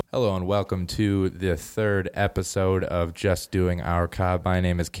Hello and welcome to the third episode of Just Doing Our Cobb. My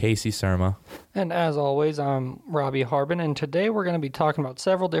name is Casey Surma. And as always, I'm Robbie Harbin, and today we're going to be talking about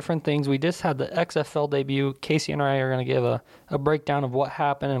several different things. We just had the XFL debut. Casey and I are going to give a breakdown of what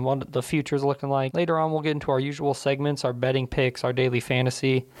happened and what the future's looking like. Later on, we'll get into our usual segments, our betting picks, our daily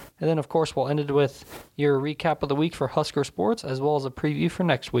fantasy, and then, of course, we'll end it with your recap of the week for Husker Sports, as well as a preview for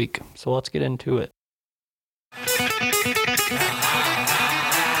next week. So let's get into it.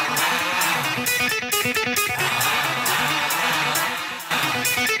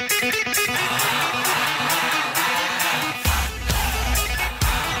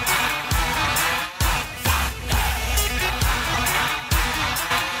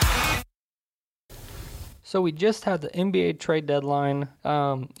 So we just had the NBA trade deadline.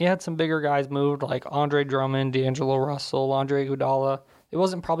 You had some bigger guys moved like Andre Drummond, D'Angelo Russell, Andre Iguodala. It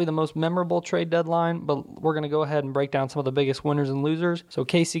wasn't probably the most memorable trade deadline, but we're going to go ahead and break down some of the biggest winners and losers. So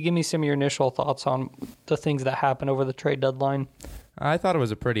Casey, give me some of your initial thoughts on the things that happened over the trade deadline. I thought it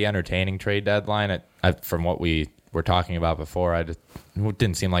was a pretty entertaining trade deadline. From what we were talking about before, it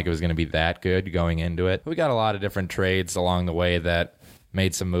didn't seem like it was going to be that good going into it. We got a lot of different trades along the way that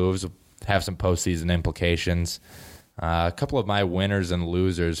made some moves, have some postseason implications. A couple of my winners and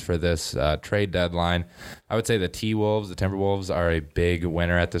losers for this trade deadline. I would say the T-Wolves, the Timberwolves, are a big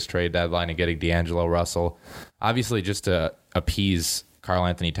winner at this trade deadline and getting D'Angelo Russell. Obviously, just to appease Karl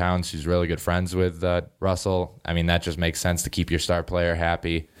Anthony Towns, who's really good friends with Russell. I mean, that just makes sense to keep your star player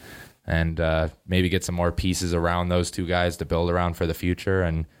happy and maybe get some more pieces around those two guys to build around for the future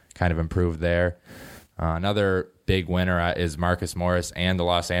and kind of improve there. Another big winner is Marcus Morris and the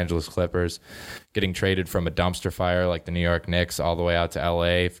Los Angeles Clippers getting traded from a dumpster fire like the New York Knicks all the way out to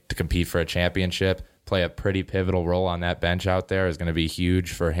LA to compete for a championship. Play a pretty pivotal role on that bench out there is going to be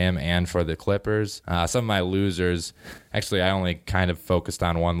huge for him and for the Clippers. Some of my losers, actually I only kind of focused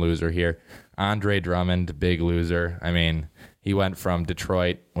on one loser here. Andre Drummond, big loser. I mean, he went from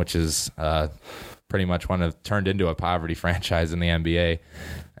Detroit, which is pretty much turned into a poverty franchise in the NBA,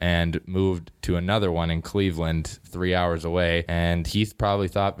 and moved to another one in Cleveland 3 hours away. And he probably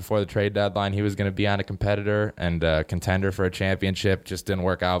thought before the trade deadline he was going to be on a competitor and a contender for a championship. Just didn't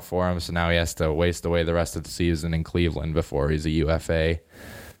work out for him, so now he has to waste away the rest of the season in Cleveland before he's a UFA.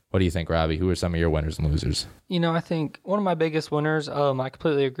 What do you think, Robbie? Who are some of your winners and losers? I think one of my biggest winners, I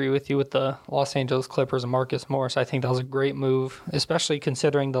completely agree with you with the Los Angeles Clippers and Marcus Morris. I think that was a great move, especially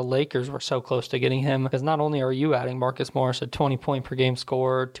considering the Lakers were so close to getting him. Because not only are you adding Marcus Morris, a 20-point-per-game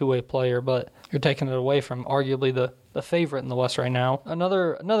scorer, two-way player, but you're taking it away from arguably the favorite in the West right now.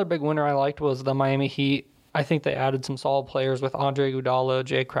 Another big winner I liked was the Miami Heat. I think they added some solid players with Andre Iguodala,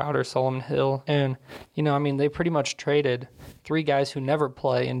 Jay Crowder, Solomon Hill. And, they pretty much traded three guys who never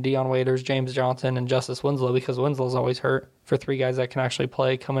play in Dion Waiters, James Johnson, and Justice Winslow, because Winslow's always hurt, for three guys that can actually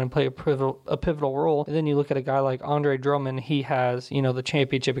come in and play a pivotal role. And then you look at a guy like Andre Drummond. He has, the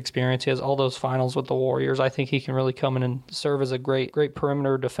championship experience. He has all those finals with the Warriors. I think he can really come in and serve as a great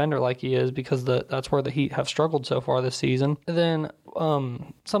perimeter defender like he is, because that's where the Heat have struggled so far this season. And then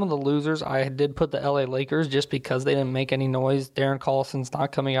some of the losers, I did put the LA Lakers just because they didn't make any noise. Darren Collison's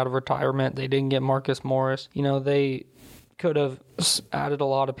not coming out of retirement. They didn't get Marcus Morris. They could have added a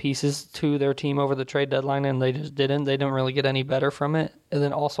lot of pieces to their team over the trade deadline, and they just didn't. They didn't really get any better from it. And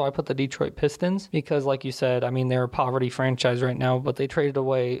then also I put the Detroit Pistons because, like you said, they're a poverty franchise right now, but they traded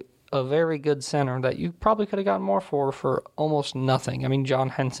away a very good center that you probably could have gotten more for almost nothing. John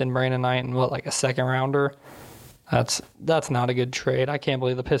Henson, Brandon Knight, and a second rounder. That's not a good trade. I can't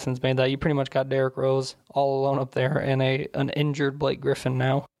believe the Pistons made that. You pretty much got Derrick Rose all alone up there and an injured Blake Griffin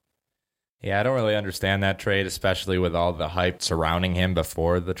now. Yeah, I don't really understand that trade, especially with all the hype surrounding him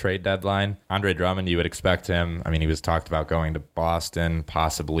before the trade deadline. Andre Drummond, you would expect him. He was talked about going to Boston,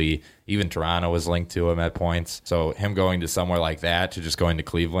 possibly even Toronto was linked to him at points. So him going to somewhere like that to just going to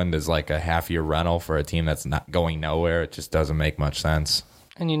Cleveland is like a half-year rental for a team that's not going nowhere. It just doesn't make much sense.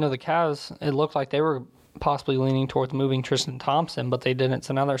 And the Cavs, it looked like they were possibly leaning towards moving Tristan Thompson, but they didn't.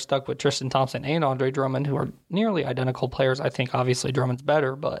 So now they're stuck with Tristan Thompson and Andre Drummond, who are nearly identical players. I think obviously Drummond's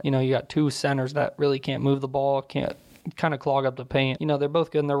better, but you got two centers that really can't move the ball, can't kind of clog up the paint. They're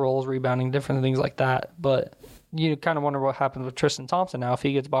both good in their roles, rebounding, different things like that. But you kind of wonder what happens with Tristan Thompson now. If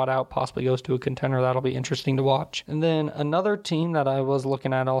he gets bought out, possibly goes to a contender, that'll be interesting to watch. And then another team that I was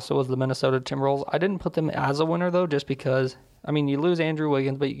looking at also was the Minnesota Timberwolves. I didn't put them as a winner though, just because you lose Andrew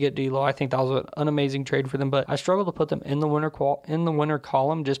Wiggins, but you get D'Lo. I think that was an amazing trade for them, but I struggled to put them in the winner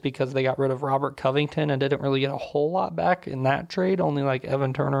column just because they got rid of Robert Covington and didn't really get a whole lot back in that trade, only like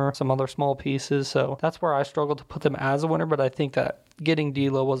Evan Turner, some other small pieces. So that's where I struggled to put them as a winner, but I think that getting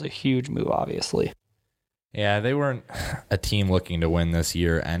D'Lo was a huge move, obviously. Yeah, they weren't a team looking to win this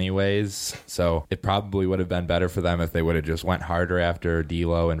year anyways, so it probably would have been better for them if they would have just went harder after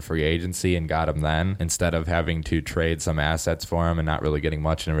D'Lo and free agency and got him then, instead of having to trade some assets for him and not really getting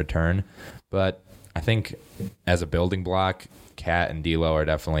much in return. But I think as a building block, Cat and D'Lo are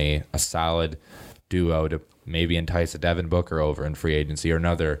definitely a solid duo to maybe entice a Devin Booker over in free agency or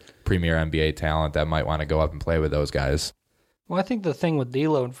another premier NBA talent that might want to go up and play with those guys. Well, I think the thing with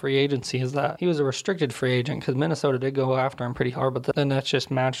D'Lo in free agency is that he was a restricted free agent because Minnesota did go after him pretty hard, but then that's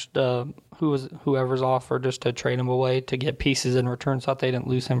just matched whoever's offer just to trade him away to get pieces in return so that they didn't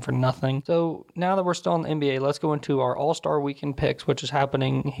lose him for nothing. So now that we're still in the NBA, let's go into our All-Star Weekend picks, which is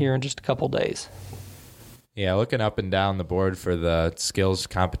happening here in just a couple days. Yeah, looking up and down the board for the skills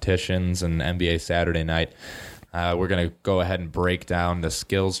competitions and NBA Saturday night, we're going to go ahead and break down the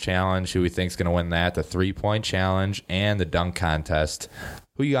skills challenge, who we think is going to win that, the three-point challenge, and the dunk contest.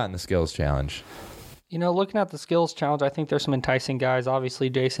 Who you got in the skills challenge? You know, looking at the skills challenge, I think there's some enticing guys. Obviously,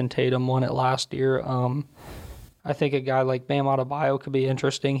 Jason Tatum won it last year. I think a guy like Bam Adebayo could be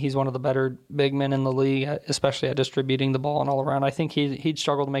interesting. He's one of the better big men in the league, especially at distributing the ball and all around. I think he'd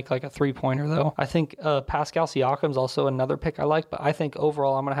struggle to make like a three-pointer, though. I think Pascal Siakam's also another pick I like, but I think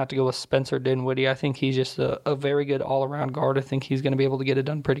overall I'm going to have to go with Spencer Dinwiddie. I think he's just a very good all-around guard. I think he's going to be able to get it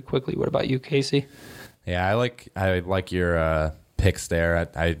done pretty quickly. What about you, Casey? Yeah, I like your picks there.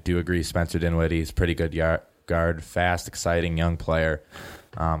 I do agree Spencer Dinwiddie's a pretty good guard, fast, exciting young player.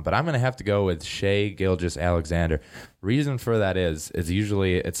 But I'm going to have to go with Shai Gilgeous-Alexander. Reason for that is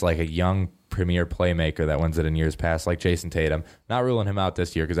usually it's like a young premier playmaker that wins it in years past, like Jason Tatum. Not ruling him out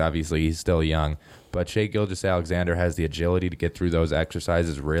this year because obviously he's still young. But Shai Gilgeous-Alexander has the agility to get through those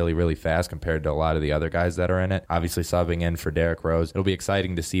exercises really, really fast compared to a lot of the other guys that are in it. Obviously subbing in for Derrick Rose. It'll be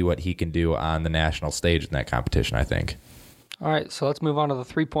exciting to see what he can do on the national stage in that competition, I think. All right, so let's move on to the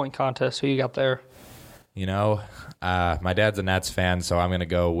three-point contest. Who you got there? You know, my dad's a Nets fan, so I'm going to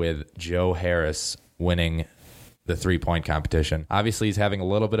go with Joe Harris winning the three-point competition. Obviously, he's having a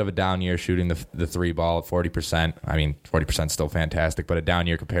little bit of a down year shooting the three ball at 40%. I mean, 40% is still fantastic, but a down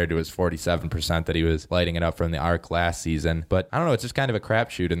year compared to his 47% that he was lighting it up from the arc last season. But I don't know, it's just kind of a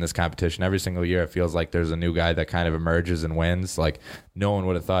crapshoot in this competition. Every single year, it feels like there's a new guy that kind of emerges and wins. Like, no one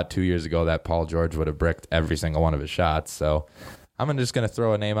would have thought 2 years ago that Paul George would have bricked every single one of his shots. So I'm just going to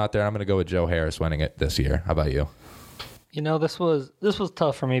throw a name out there. I'm going to go with Joe Harris winning it this year. How about you? You know, this was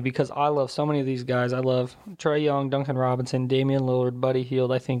tough for me because I love so many of these guys. I love Trae Young, Duncan Robinson, Damian Lillard, Buddy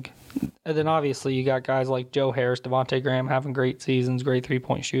Hield. I think, and then obviously you got guys like Joe Harris, Devontae Graham having great seasons, great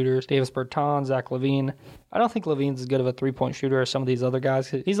three-point shooters, Davis Bertans, Zach LaVine. I don't think LaVine's as good of a three-point shooter as some of these other guys.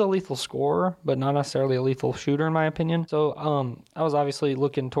 He's a lethal scorer, but not necessarily a lethal shooter in my opinion. So I was obviously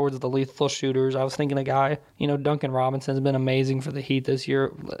looking towards the lethal shooters. I was thinking a guy, Duncan Robinson's been amazing for the Heat this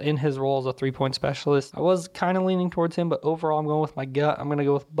year in his role as a three-point specialist. I was kind of leaning towards him, but overall I'm going with my gut. I'm going to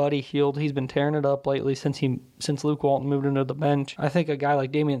go with Buddy Hield. He's been tearing it up lately since Luke Walton moved into the bench. I think a guy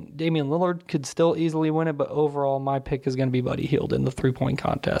like Damian Lillard could still easily win it, but overall my pick is going to be Buddy Hield in the three-point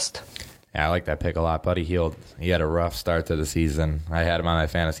contest. Yeah, I like that pick a lot. Buddy Hield, he had a rough start to the season. I had him on my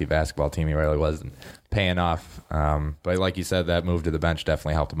fantasy basketball team. He really wasn't paying off. But like you said, that move to the bench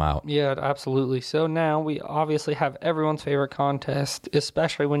definitely helped him out. Yeah, absolutely. So now we obviously have everyone's favorite contest,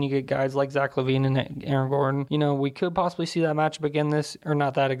 especially when you get guys like Zach LaVine and Aaron Gordon. We could possibly see that matchup again or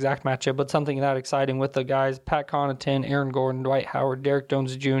not that exact matchup, but something that exciting with the guys Pat Connaughton, Aaron Gordon, Dwight Howard, Derrick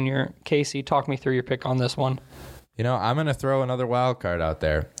Jones Jr. Casey, talk me through your pick on this one. I'm going to throw another wild card out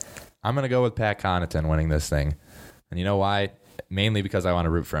there. I'm going to go with Pat Connaughton winning this thing. And you know why? Mainly because I want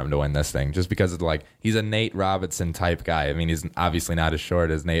to root for him to win this thing. Just because he's a Nate Robinson type guy. I mean, he's obviously not as short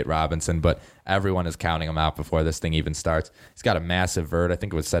as Nate Robinson, but everyone is counting him out before this thing even starts. He's got a massive vert. I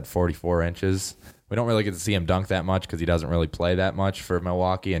think it was set 44 inches. We don't really get to see him dunk that much because he doesn't really play that much for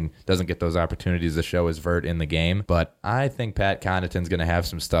Milwaukee and doesn't get those opportunities to show his vert in the game. But I think Pat Connaughton's going to have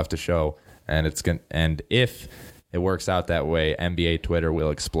some stuff to show. And if it works out that way, NBA Twitter will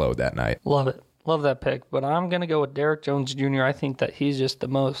explode that night. Love it. Love that pick. But I'm going to go with Derrick Jones Jr. I think that he's just the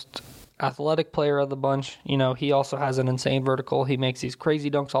most athletic player of the bunch. He also has an insane vertical. He makes these crazy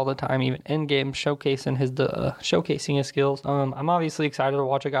dunks all the time, even in game, showcasing his skills. I'm obviously excited to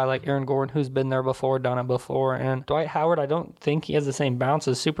watch a guy like Aaron Gordon, who's been there before, done it before. And Dwight Howard, I don't think he has the same bounce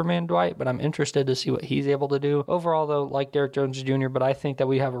as Superman Dwight, but I'm interested to see what he's able to do. Overall, though, like Derrick Jones Jr., but I think that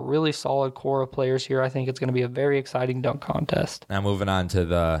we have a really solid core of players here. I think it's going to be a very exciting dunk contest. Now moving on to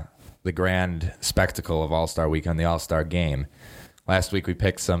the grand spectacle of All-Star Weekend, the All-Star Game. Last week we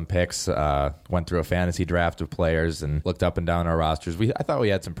picked some picks, went through a fantasy draft of players and looked up and down our rosters. I thought we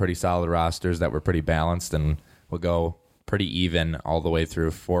had some pretty solid rosters that were pretty balanced, and we'll go pretty even all the way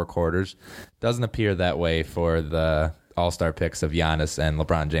through 4 quarters. Doesn't appear that way for the all-star picks of Giannis and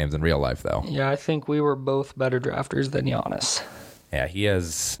LeBron James in real life, though. Yeah, I think we were both better drafters than Giannis. Yeah, he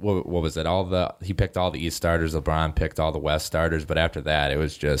has, what was it? He picked all the East starters. LeBron picked all the West starters. But after that, it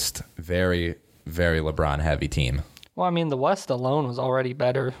was just very, very LeBron-heavy team. Well, I mean, the West alone was already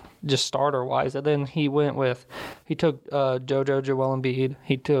better, just starter-wise. And then he took Joel Embiid.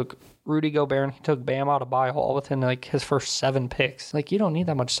 He took Rudy Gobert, and he took Bam Adebayo all within, like, his first 7 picks. Like, you don't need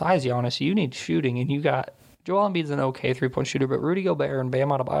that much size, Giannis. You need shooting, and you got Joel Embiid's an okay three-point shooter, but Rudy Gobert and Bam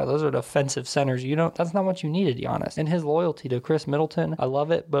Adebayo, those are defensive centers. That's not what you needed, Giannis. And his loyalty to Chris Middleton, I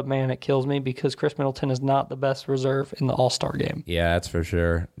love it, but man, it kills me because Chris Middleton is not the best reserve in the All-Star game. Yeah, that's for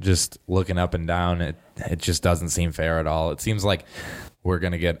sure. Just looking up and down, it just doesn't seem fair at all. It seems like we're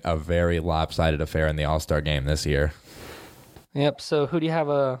going to get a very lopsided affair in the All-Star game this year. Yep, so who do you have?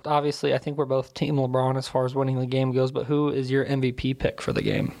 Obviously, I think we're both Team LeBron as far as winning the game goes, but who is your MVP pick for the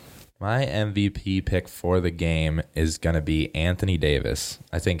game? My MVP pick for the game is going to be Anthony Davis.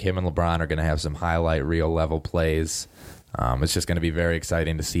 I think him and LeBron are going to have some highlight reel level plays. It's just going to be very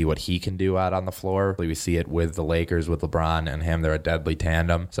exciting to see what he can do out on the floor. We see it with the Lakers, with LeBron and him. They're a deadly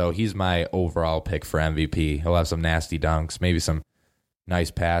tandem. So he's my overall pick for MVP. He'll have some nasty dunks, maybe some nice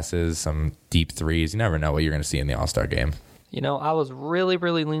passes, some deep threes. You never know what you're going to see in the All-Star game. I was really,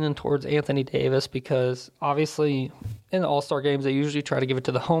 really leaning towards Anthony Davis because obviously in the All-Star games, they usually try to give it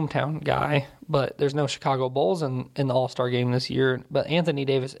to the hometown guy, but there's no Chicago Bulls in the All-Star game this year. But Anthony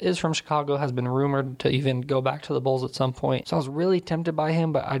Davis is from Chicago, has been rumored to even go back to the Bulls at some point. So I was really tempted by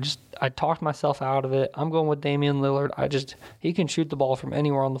him, but I talked myself out of it. I'm going with Damian Lillard. He can shoot the ball from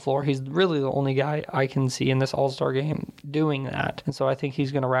anywhere on the floor. He's really the only guy I can see in this All-Star game doing that. And so I think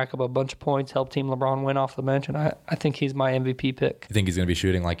he's going to rack up a bunch of points, help Team LeBron win off the bench, and I think he's my MVP pick. You think he's going to be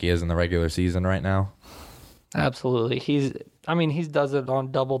shooting like he is in the regular season right now? Absolutely. He does it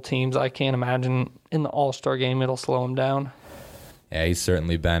on double teams. I can't imagine in the All-Star game it'll slow him down. Yeah, he's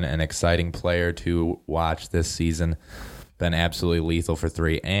certainly been an exciting player to watch this season. Been absolutely lethal for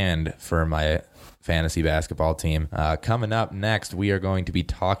 3 and for my fantasy basketball team. Coming up next, we are going to be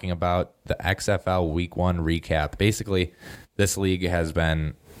talking about the XFL Week 1 recap. Basically, this league has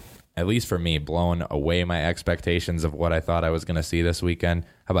been, at least for me, blowing away my expectations of what I thought I was going to see this weekend.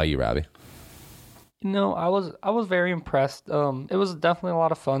 How about you, Robbie? I was very impressed. It was definitely a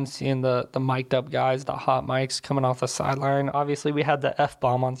lot of fun seeing the mic'd up guys, the hot mics coming off the sideline. Obviously, we had the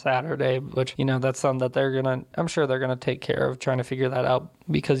F-bomb on Saturday, which, that's something that I'm sure they're going to take care of trying to figure that out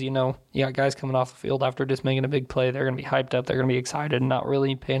because, you got guys coming off the field after just making a big play. They're going to be hyped up. They're going to be excited and not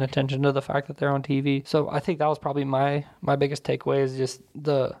really paying attention to the fact that they're on TV. So I think that was probably my biggest takeaway is just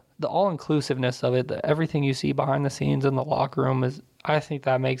the all-inclusiveness of it, everything you see behind the scenes in the locker room I think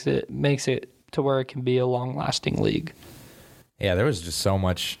that makes it to where it can be a long-lasting league. Yeah, there was just so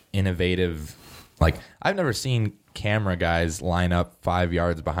much innovative. I've never seen camera guys line up 5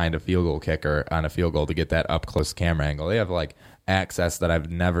 yards behind a field goal kicker on a field goal to get that up-close camera angle. They have, access that I've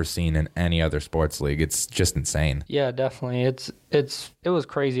never seen in any other sports league. It's just insane. Yeah, definitely. It was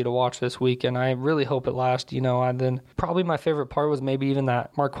crazy to watch this week, and I really hope it lasts. And then probably my favorite part was maybe even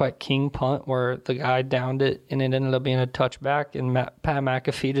that Marquette King punt where the guy downed it, and it ended up being a touchback, and Pat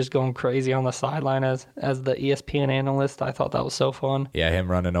McAfee just going crazy on the sideline as the ESPN analyst. I thought that was so fun. Yeah,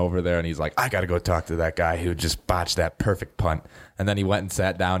 him running over there, and he's like, I got to go talk to that guy who just botched that perfect punt. And then he went and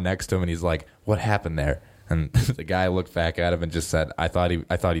sat down next to him, and he's like, what happened there? And the guy looked back at him and just said, I thought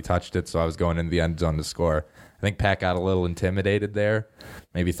he touched it, so I was going into the end zone to score. I think Pat got a little intimidated there.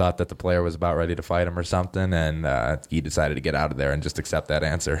 Maybe thought that the player was about ready to fight him or something, and he decided to get out of there and just accept that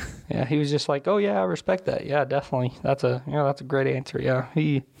answer. Yeah, he was just like, oh, yeah, I respect that. Yeah, definitely. That's a great answer. Yeah,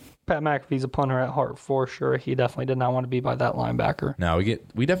 Pat McAfee's a punter at heart for sure. He definitely did not want to be by that linebacker. No,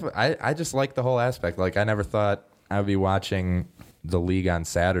 we definitely. I just like the whole aspect. I never thought I would be watching the league on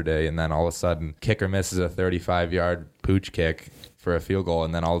Saturday, and then all of a sudden kicker misses a 35-yard pooch kick for a field goal,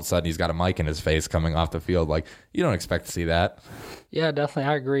 and then all of a sudden he's got a mic in his face coming off the field. You don't expect to see that. Yeah,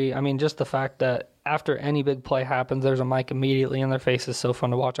 definitely. I agree. Just the fact that after any big play happens, there's a mic immediately in their face is so fun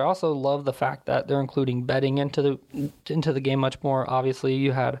to watch. I also love the fact that they're including betting into the game much more. Obviously,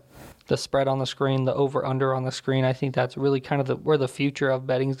 you had the spread on the screen, the over-under on the screen. I think that's really kind of where the future of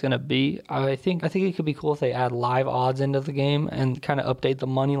betting is going to be. I think it could be cool if they add live odds into the game and kind of update the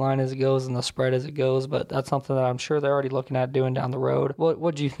money line as it goes and the spread as it goes, but that's something that I'm sure they're already looking at doing down the road.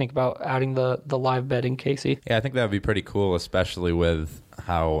 What do you think about adding the live betting, Casey? Yeah, I think that would be pretty cool, especially with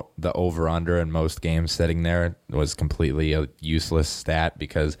how the over-under in most games sitting there was completely a useless stat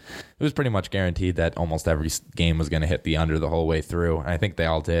because it was pretty much guaranteed that almost every game was going to hit the under the whole way through. And I think they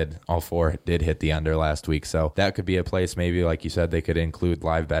all did. All four did hit the under last week. So that could be a place maybe, like you said, they could include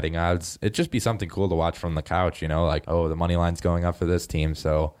live betting odds. It'd just be something cool to watch from the couch, like, oh, the money line's going up for this team.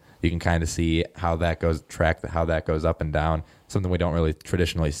 So you can kind of see how that goes, track how that goes up and down. Something we don't really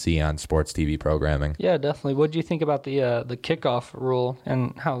traditionally see on sports TV programming. Yeah, definitely. What do you think about the kickoff rule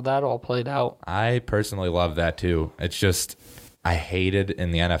and how that all played out? I personally love that too. It's just I hated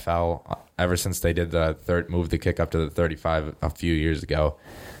in the NFL ever since they did move the kick up to the 35 a few years ago.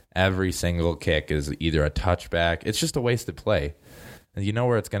 Every single kick is either a touchback. It's just a wasted play. You know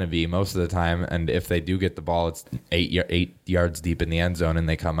where it's going to be most of the time, and if they do get the ball, it's 8 yards deep in the end zone, and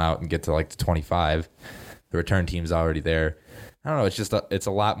they come out and get to like the 25. The return team's already there. I don't know. It's just it's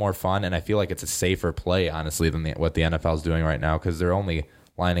a lot more fun, and I feel like it's a safer play, honestly, than what the NFL is doing right now because they're only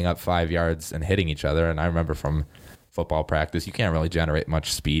lining up 5 yards and hitting each other. And I remember from football practice, you can't really generate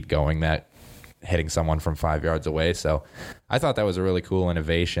much speed going that hitting someone from 5 yards away. So I thought that was a really cool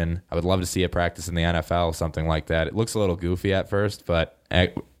innovation. I would love to see it practice in the NFL, something like that. It looks a little goofy at first, but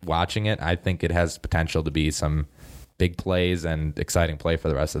watching it, I think it has potential to be some big plays and exciting play for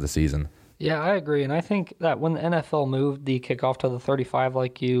the rest of the season. Yeah, I agree. And I think that when the NFL moved the kickoff to the 35,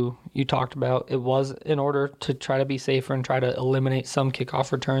 like you talked about, it was in order to try to be safer and try to eliminate some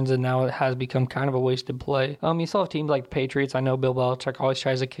kickoff returns, and now it has become kind of a wasted play. You still have teams like the Patriots. I know Bill Belichick always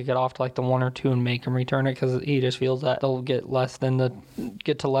tries to kick it off to like the 1 or 2 and make them return it because he just feels that they'll get to less than the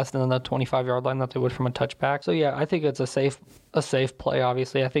 25-yard line that they would from a touchback. So yeah, I think it's a safe play,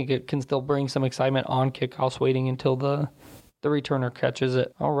 obviously. I think it can still bring some excitement on kickoffs waiting until the returner catches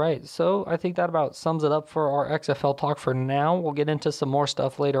it. All right, so I think that about sums it up for our XFL talk for now. We'll get into some more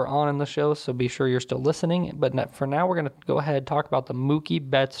stuff later on in the show, so be sure you're still listening. But for now, we're going to go ahead and talk about the Mookie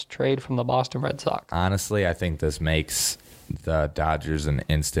Betts trade from the Boston Red Sox. Honestly, I think this makes the Dodgers an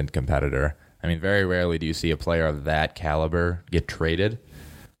instant competitor. I mean, very rarely do you see a player of that caliber get traded.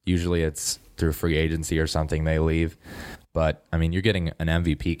 Usually it's through free agency or something they leave. But, I mean, you're getting an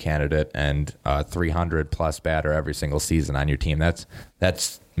MVP candidate and a 300-plus batter every single season on your team.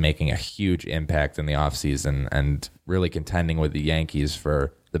 That's making a huge impact in the offseason and really contending with the Yankees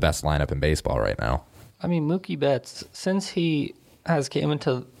for the best lineup in baseball right now. I mean, Mookie Betts, since he has came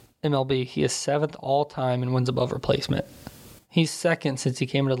into MLB, he is 7th all-time in wins above replacement. He's 2nd since he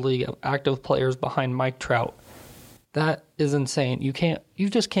came into the league of active players behind Mike Trout. That is insane. You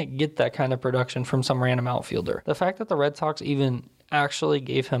just can't get that kind of production from some random outfielder. The fact that the Red Sox even actually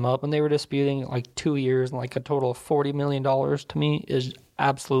gave him up when they were disputing like 2 years and like a total of $40 million to me is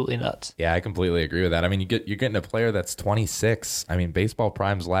absolutely nuts. Yeah, I completely agree with that. I mean, you're getting a player that's 26. I mean, baseball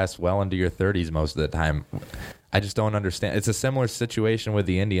primes last well into your 30s most of the time. I just don't understand. It's a similar situation with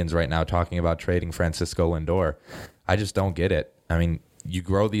the Indians right now talking about trading Francisco Lindor. I just don't get it. I mean, you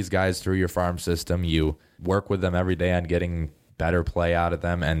grow these guys through your farm system. You work with them every day on getting better play out of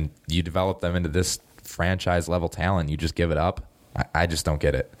them, and you develop them into this franchise-level talent. You just give it up. I just don't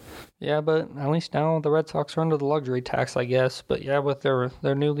get it. Yeah, but at least now the Red Sox are under the luxury tax, I guess. But yeah, with their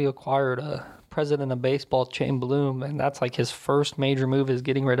newly acquired president of baseball, Shane Bloom, and that's like his first major move is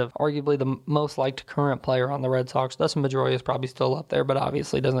getting rid of arguably the most liked current player on the Red Sox. Dustin Pedroia is probably still up there, but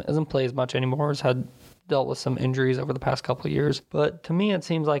obviously doesn't play as much anymore. Has had dealt with some injuries over the past couple of years. But to me, it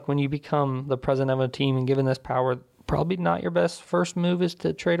seems like when you become the president of a team and given this power, probably not your best first move is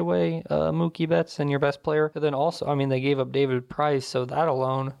to trade away Mookie Betts and your best player. But then also, I mean, they gave up David Price, so that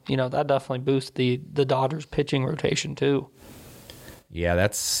alone, that definitely boosts the Dodgers pitching rotation too. Yeah,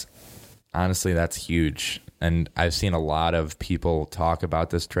 that's huge. And I've seen a lot of people talk about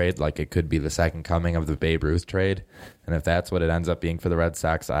this trade like it could be the second coming of the Babe Ruth trade. And if that's what it ends up being for the Red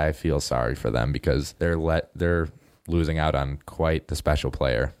Sox, I feel sorry for them because they're losing out on quite the special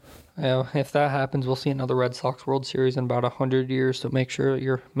player. Yeah, if that happens, we'll see another Red Sox World Series in about 100 years. So make sure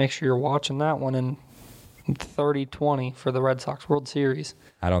you're watching that one in 30-20 for the Red Sox World Series.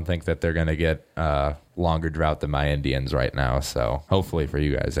 I don't think that they're going to get a longer drought than my Indians right now. So hopefully for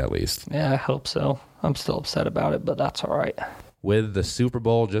you guys at least. Yeah, I hope so. I'm still upset about it, but that's all right. With the Super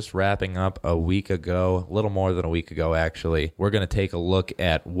Bowl just wrapping up a week ago, a little more than a week ago, actually, we're going to take a look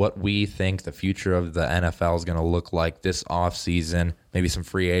at what we think the future of the NFL is going to look like this offseason. Maybe some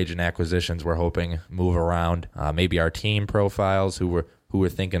free agent acquisitions we're hoping move around. Maybe our team profiles, who we're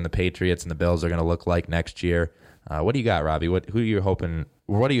thinking the Patriots and the Bills are going to look like next year. What do you got, Robbie? What are you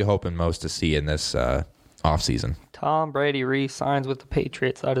hoping most to see in this offseason. Tom Brady re-signs with the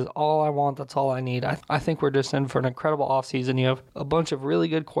Patriots. That is all I want. That's all I need. I think we're just in for an incredible offseason. You have a bunch of really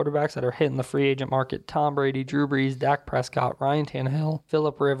good quarterbacks that are hitting the free agent market. Tom Brady, Drew Brees, Dak Prescott, Ryan Tannehill,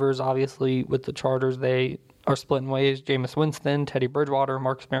 Phillip Rivers, obviously with the Chargers, they are splitting ways. Jameis Winston, Teddy Bridgewater,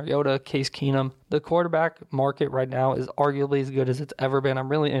 Marcus Mariota, Case Keenum. The quarterback market right now is arguably as good as it's ever been. I'm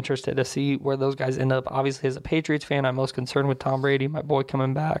really interested to see where those guys end up. Obviously, as a Patriots fan, I'm most concerned with Tom Brady, my boy,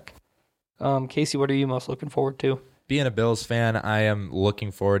 coming back. Casey, what are you most looking forward to? Being a Bills fan, I am looking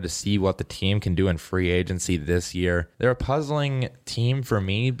forward to see what the team can do in free agency this year. They're a puzzling team for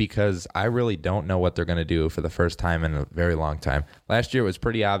me because I really don't know what they're going to do for the first time in a very long time. Last year, it was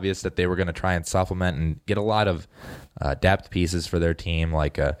pretty obvious that they were going to try and supplement and get a lot of depth pieces for their team,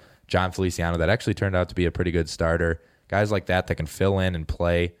 like John Feliciano, that actually turned out to be a pretty good starter. Guys like that can fill in and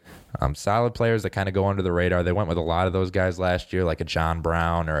play. Solid players that kind of go under the radar. They went with a lot of those guys last year, like a John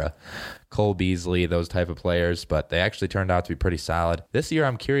Brown or a Cole Beasley, those type of players, but they actually turned out to be pretty solid. This year,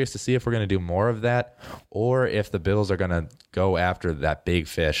 I'm curious to see if we're going to do more of that or if the Bills are going to go after that big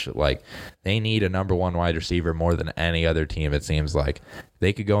fish. Like, they need a number one wide receiver more than any other team, it seems like.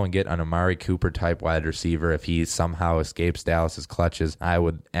 They could go and get an Amari Cooper-type wide receiver if he somehow escapes Dallas's clutches. I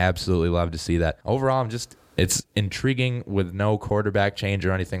would absolutely love to see that. Overall, it's intriguing with no quarterback change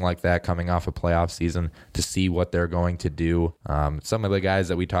or anything like that coming off a playoff season to see what they're going to do. Some of the guys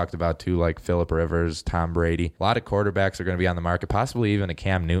that we talked about too, like Phillip Rivers, Tom Brady, a lot of quarterbacks are going to be on the market, possibly even a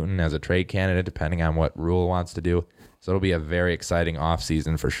Cam Newton as a trade candidate, depending on what Rule wants to do. So it'll be a very exciting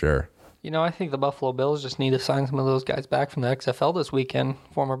offseason for sure. You know, I think the Buffalo Bills just need to sign some of those guys back from the XFL this weekend.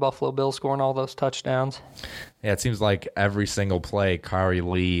 Former Buffalo Bills scoring all those touchdowns. Yeah, it seems like every single play, Kari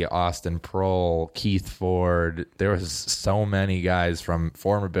Lee, Austin Prohl, Keith Ford, there was so many guys from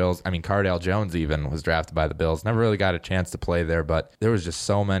former Bills. I mean, Cardale Jones even was drafted by the Bills. Never really got a chance to play there, but there was just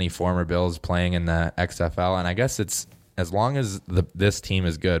so many former Bills playing in the XFL. And I guess it's as long as this team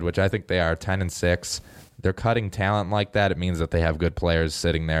is good, which I think they are, 10-6, they're cutting talent like that. It means that they have good players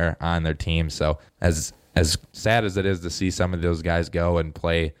sitting there on their team. So as sad as it is to see some of those guys go and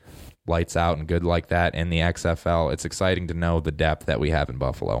play lights out and good like that in the XFL, it's exciting to know the depth that we have in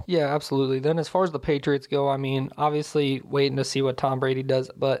Buffalo. Yeah, absolutely. Then as far as the Patriots go, I mean, obviously waiting to see what Tom Brady does.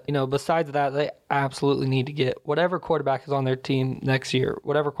 But, you know, besides that, they absolutely need to get whatever quarterback is on their team next year,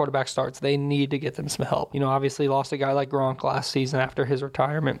 whatever quarterback starts, they need to get them some help. You know, obviously lost a guy like Gronk last season after his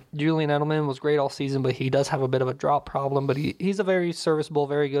retirement. Julian Edelman was great all season, but he does have a bit of a drop problem. But he's a very serviceable,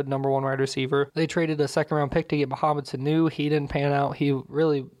 very good number one wide receiver. They traded a second-round pick to get Mohamed Sanu. He didn't pan out. He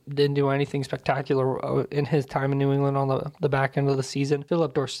really didn't do anything spectacular in his time in New England on the back end of the season.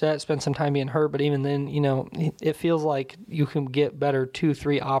 Philip Dorsett spent some time being hurt, but even then, you know, it feels like you can get better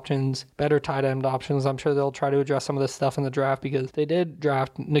 2-3 options, better tight end options. I'm sure they'll try to address some of this stuff in the draft because they did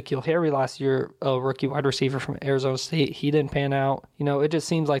draft N'Keal Harry last year, a rookie wide receiver from Arizona State. He didn't pan out. You know, it just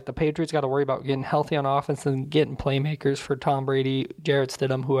seems like the Patriots got to worry about getting healthy on offense and getting playmakers for Tom Brady, Jarrett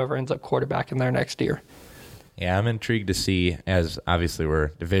Stidham, whoever ends up quarterbacking there next year. Yeah, I'm intrigued to see, as obviously we're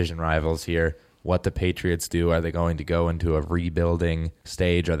division rivals here, what the Patriots do. Are they going to go into a rebuilding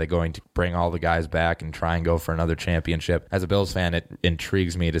stage? Are they going to bring all the guys back and try and go for another championship? As a Bills fan, it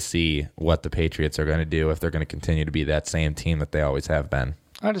intrigues me to see what the Patriots are going to do, if they're going to continue to be that same team that they always have been.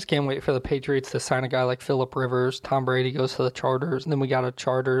 I just can't wait for the Patriots to sign a guy like Phillip Rivers. Tom Brady goes to the Chargers. And then we got a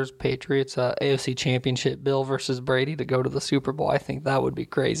Chargers, Patriots, AFC Championship, Bill versus Brady to go to the Super Bowl. I think that would be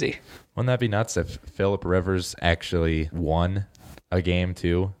crazy. Wouldn't that be nuts if Phillip Rivers actually won a game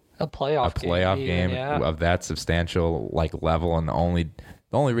too? A playoff game yeah. Of that substantial level, and the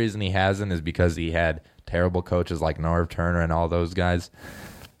only reason he hasn't is because he had terrible coaches like Norv Turner and all those guys.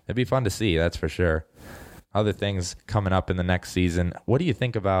 It'd be fun to see, that's for sure. Other things coming up in the next season. What do you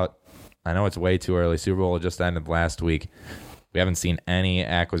think about, I know it's way too early, Super Bowl just ended last week. We haven't seen any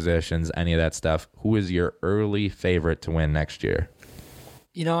acquisitions, any of that stuff. Who is your early favorite to win next year?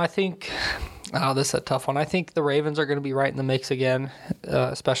 You know, I think, this is a tough one. I think the Ravens are going to be right in the mix again,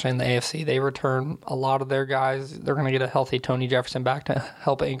 especially in the AFC. They return a lot of their guys. They're going to get a healthy Tony Jefferson back to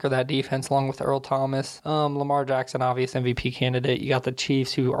help anchor that defense along with Earl Thomas. Lamar Jackson, obvious MVP candidate. You got the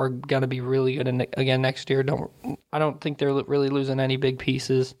Chiefs, who are going to be really good again next year. I don't think they're really losing any big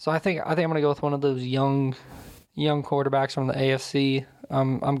pieces. So I think I'm going to go with one of those young quarterbacks from the AFC.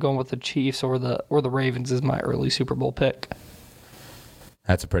 I'm going with the Chiefs or the Ravens as my early Super Bowl pick.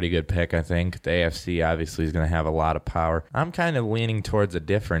 That's a pretty good pick, I think. The AFC obviously is going to have a lot of power. I'm kind of leaning towards a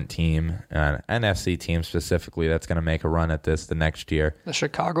different team, an NFC team specifically, that's going to make a run at this the next year. The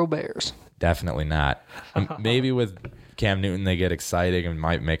Chicago Bears. Definitely not. Maybe with Cam Newton, they get exciting and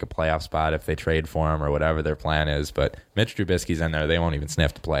might make a playoff spot if they trade for him or whatever their plan is. But Mitch Trubisky's in there. They won't even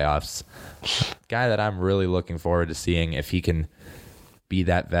sniff the playoffs. Guy that I'm really looking forward to seeing if he can be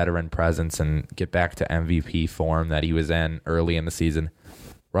that veteran presence and get back to MVP form that he was in early in the season,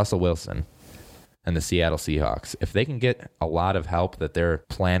 Russell Wilson and the Seattle Seahawks. If they can get a lot of help that they're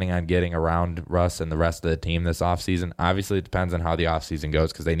planning on getting around Russ and the rest of the team this offseason, obviously it depends on how the offseason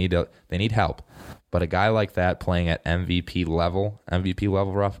goes because they need help. But a guy like that playing at MVP level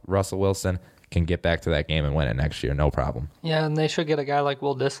Russell Wilson can get back to that game and win it next year, no problem. Yeah, and they should get a guy like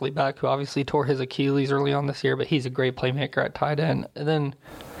Will Dissly back, who obviously tore his Achilles early on this year, but he's a great playmaker at tight end. And then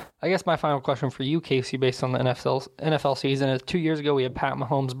I guess my final question for you, Casey, based on the NFL season is 2 years ago we had Pat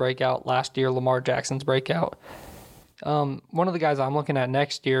Mahomes' breakout. Last year, Lamar Jackson's breakout. One of the guys I'm looking at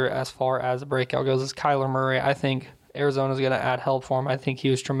next year as far as the breakout goes is Kyler Murray. I think Arizona's going to add help for him. I think he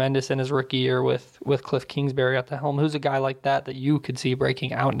was tremendous in his rookie year with Cliff Kingsbury at the helm. Who's a guy like that you could see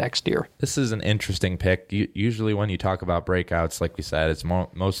breaking out next year? This is an interesting pick. Usually when you talk about breakouts, like we said, it's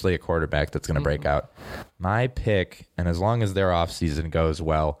mostly a quarterback that's going to break out. My pick, and as long as their offseason goes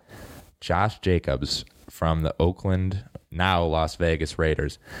well, Josh Jacobs from the Oakland, now Las Vegas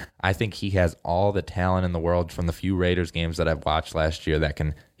Raiders. I think he has all the talent in the world from the few Raiders games that I've watched last year that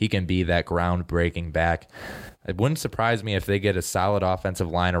he can be that groundbreaking back. It wouldn't surprise me if they get a solid offensive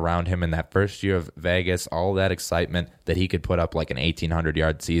line around him in that first year of Vegas, all that excitement, that he could put up like an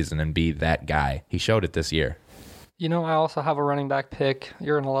 1,800-yard season and be that guy. He showed it this year. You know, I also have a running back pick.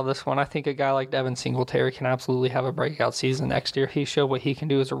 You're going to love this one. I think a guy like Devin Singletary can absolutely have a breakout season next year. He showed what he can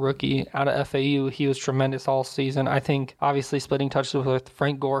do as a rookie. Out of FAU, he was tremendous all season. I think, obviously, splitting touches with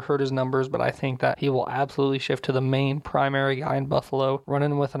Frank Gore hurt his numbers, but I think that he will absolutely shift to the main primary guy in Buffalo,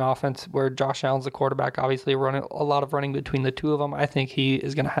 running with an offense where Josh Allen's the quarterback, obviously running a lot of running between the two of them. I think he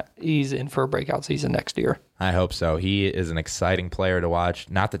is going to he's in for a breakout season next year. I hope so. He is an exciting player to watch.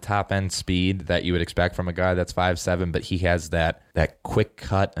 Not the top-end speed that you would expect from a guy that's 5'7", but he has that quick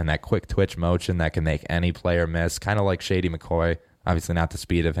cut and that quick twitch motion that can make any player miss, kind of like Shady McCoy. Obviously not the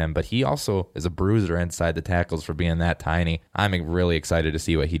speed of him, but he also is a bruiser inside the tackles for being that tiny. I'm really excited to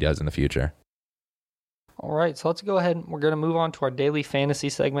see what he does in the future. All right, so let's go ahead. We're going to move on to our daily fantasy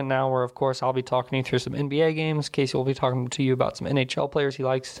segment now, where, of course, I'll be talking you through some NBA games. Casey will be talking to you about some NHL players he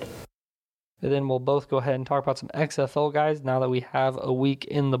likes. And then we'll both go ahead and talk about some XFL guys now that we have a week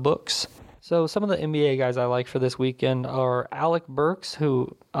in the books. So some of the NBA guys I like for this weekend are Alec Burks,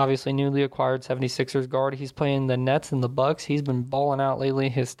 who obviously newly acquired 76ers guard. He's playing the Nets and the Bucks. He's been balling out lately.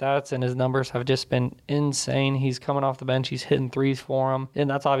 His stats and his numbers have just been insane. He's coming off the bench. He's hitting threes for them. And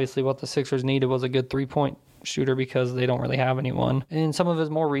that's obviously what the Sixers needed, was a good three-point shooter, because they don't really have anyone. In some of his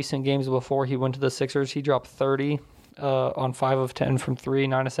more recent games before he went to the Sixers, he dropped 30 on 5 of 10 from 3,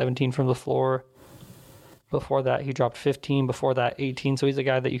 9 of 17 from the floor. Before that, he dropped 15. Before that, 18. So he's a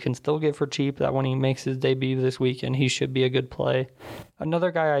guy that you can still get for cheap, that when he makes his debut this weekend, he should be a good play.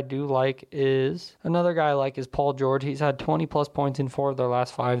 Another guy I like is Paul George. He's had 20-plus points in 4 of their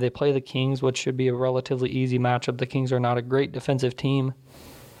last 5. They play the Kings, which should be a relatively easy matchup. The Kings are not a great defensive team.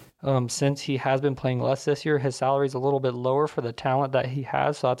 Since he has been playing less this year, his salary is a little bit lower for the talent that he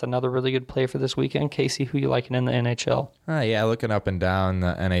has, so that's another really good play for this weekend. Casey, who you liking in the NHL? Yeah, looking up and down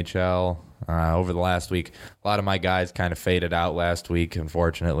the NHL over the last week, a lot of my guys kind of faded out last week,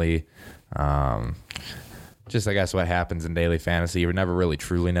 unfortunately. Just, I guess, what happens in daily fantasy. You never really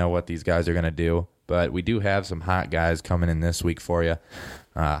truly know what these guys are going to do, but we do have some hot guys coming in this week for you.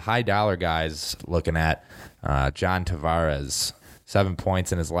 High dollar guys, looking at John Tavares. 7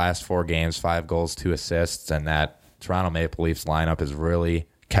 points in his last 4 games, 5 goals, 2 assists, and that Toronto Maple Leafs lineup is really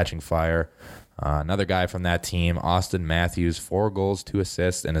catching fire. Another guy from that team, Austin Matthews, 4 goals, 2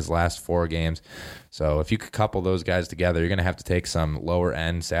 assists in his last 4 games. So if you could couple those guys together, you're going to have to take some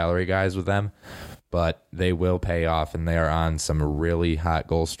lower-end salary guys with them, but they will pay off, and they are on some really hot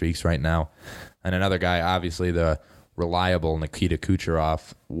goal streaks right now. And another guy, obviously the reliable Nikita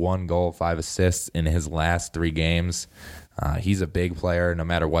Kucherov, 1 goal, 5 assists in his last 3 games. He's a big player. No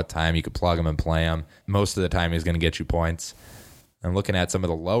matter what time, you could plug him and play him. Most of the time, he's going to get you points. And looking at some of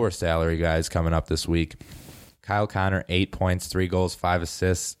the lower salary guys coming up this week, Kyle Connor, 8 points, 3 goals, 5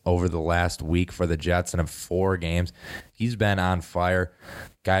 assists over the last week for the Jets in 4 games. He's been on fire.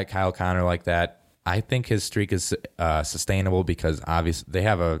 Guy Kyle Connor like that, I think his streak is sustainable because obviously they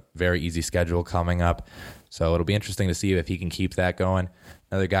have a very easy schedule coming up. So it'll be interesting to see if he can keep that going.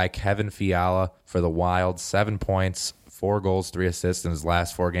 Another guy, Kevin Fiala for the Wild, 7 points, 4 goals, 3 assists in his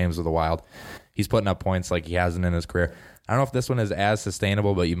last 4 games with the Wild. He's putting up points like he hasn't in his career. I don't know if this one is as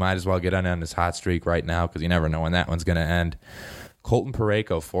sustainable, but you might as well get on his hot streak right now because you never know when that one's going to end. Colton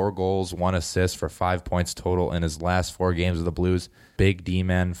Parayko, 4 goals, 1 assist for 5 points total in his last 4 games of the Blues. Big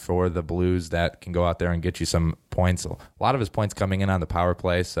D-man for the Blues that can go out there and get you some points. A lot of his points coming in on the power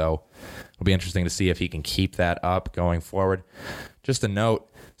play, so it'll be interesting to see if he can keep that up going forward. Just a note,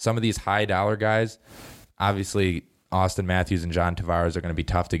 some of these high-dollar guys, obviously Austin Matthews and John Tavares are going to be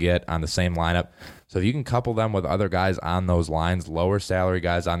tough to get on the same lineup. So if you can couple them with other guys on those lines, lower salary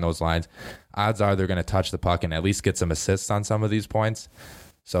guys on those lines, odds are they're going to touch the puck and at least get some assists on some of these points.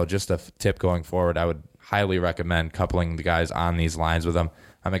 So just a tip going forward, I would highly recommend coupling the guys on these lines with them.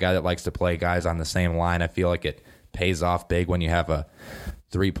 I'm a guy that likes to play guys on the same line. I feel like it pays off big when you have a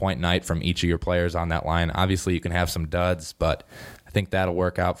 3-point night from each of your players on that line. Obviously, you can have some duds, but I think that'll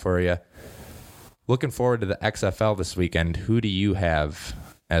work out for you. Looking forward to the XFL this weekend. Who do you have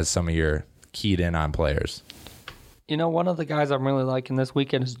as some of your keyed in on players? You know, one of the guys I'm really liking this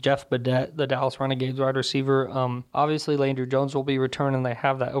weekend is Jeff Badette, the Dallas Renegades wide receiver. Obviously, Landry Jones will be returning. They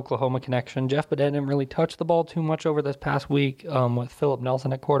have that Oklahoma connection. Jeff Badette didn't really touch the ball too much over this past week with Philip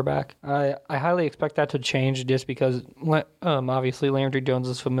Nelson at quarterback. I highly expect that to change just because, obviously, Landry Jones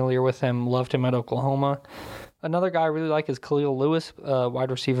is familiar with him, loved him at Oklahoma. Another guy I really like is Khalil Lewis,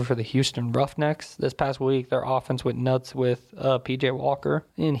 wide receiver for the Houston Roughnecks. This past week, their offense went nuts with P.J. Walker,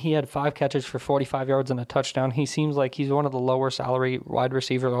 and he had 5 catches for 45 yards and a touchdown. He seems like he's one of the lower salary wide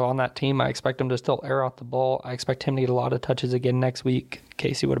receivers on that team. I expect him to still air out the ball. I expect him to get a lot of touches again next week.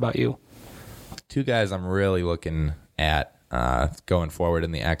 Casey, what about you? 2 guys I'm really looking at going forward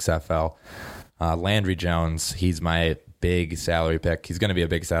in the XFL. Landry Jones, he's my big salary pick. He's going to be a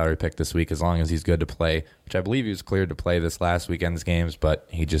big salary pick this week as long as he's good to play, which I believe he was cleared to play this last weekend's games, but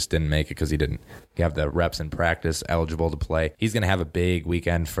he just didn't make it because he didn't have the reps in practice eligible to play. He's going to have a big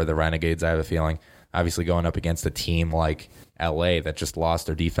weekend for the Renegades, I have a feeling. Obviously going up against a team like LA that just lost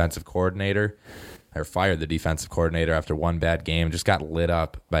their defensive coordinator, or fired the defensive coordinator after one bad game, just got lit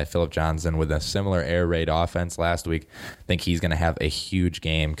up by Philip Johnson with a similar air raid offense last week. I think he's going to have a huge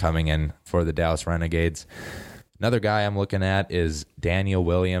game coming in for the Dallas Renegades. Another guy I'm looking at is Daniel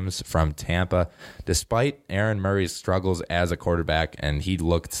Williams from Tampa. Despite Aaron Murray's struggles as a quarterback, and he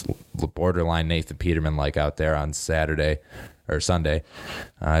looked borderline Nathan Peterman-like out there on Saturday or Sunday,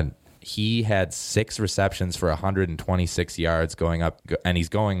 he had 6 receptions for 126 yards going up, and he's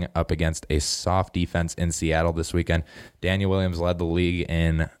going up against a soft defense in Seattle this weekend. Daniel Williams led the league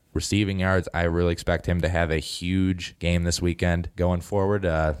in receiving yards. I really expect him to have a huge game this weekend going forward.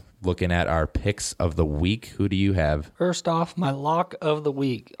 Looking at our picks of the week, who do you have? First off, my lock of the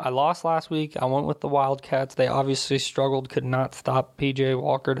week. I lost last week. I went with the Wildcats. They obviously struggled, could not stop P.J.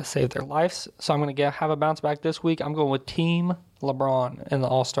 Walker to save their lives. So I'm going to have a bounce back this week. I'm going with Team LeBron in the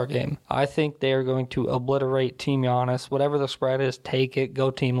All-Star game. I think they are going to obliterate Team Giannis. Whatever the spread is, take it.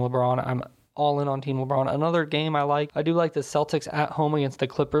 Go Team LeBron. I'm all in on Team LeBron. Another game I do like the Celtics at home against the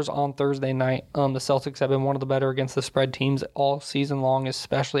Clippers on Thursday night. The Celtics have been one of the better against the spread teams all season long,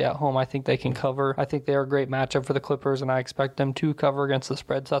 especially at home. I think they can cover. I think they're a great matchup for the Clippers, and I expect them to cover against the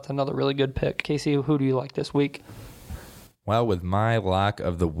spread, so that's another really good pick. Casey, who do you like this week? Well, with my lock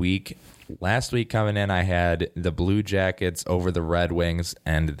of the week, last week coming in, I had the Blue Jackets over the Red Wings,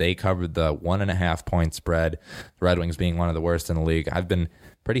 and they covered the 1.5 point spread. The Red Wings being one of the worst in the league. I've been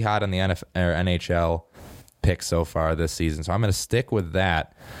pretty hot on the NHL pick so far this season, so I'm going to stick with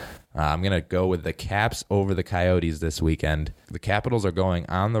that. I'm going to go with the Caps over the Coyotes this weekend. The Capitals are going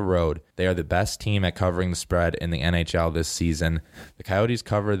on the road. They are the best team at covering the spread in the NHL this season. The Coyotes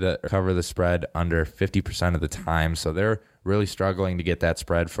cover the spread under 50% of the time, so they're really struggling to get that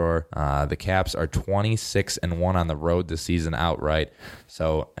spread for. The Caps are 26-1 on the road this season outright,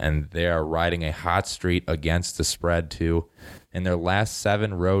 and they are riding a hot streak against the spread too. In their last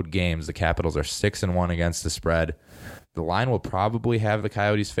 7 road games, the Capitals are 6-1 against the spread. The line will probably have the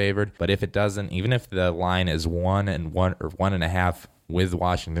Coyotes favored, but if it doesn't, even if the line is 1 and 1 or 1.5 with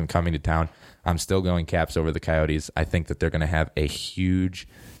Washington coming to town, I'm still going Caps over the Coyotes. I think that they're going to have a huge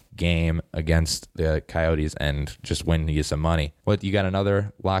game against the Coyotes and just win you some money. What, you got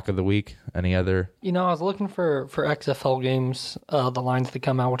another lock of the week? Any other? I was looking for XFL games, the lines to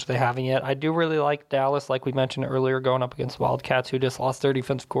come out, which they haven't yet. I do really like Dallas, like we mentioned earlier, going up against Wildcats, who just lost their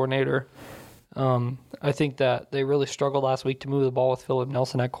defensive coordinator. I think that they really struggled last week to move the ball with Philip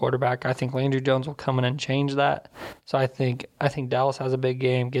Nelson at quarterback. I think Landry Jones will come in and change that. So I think Dallas has a big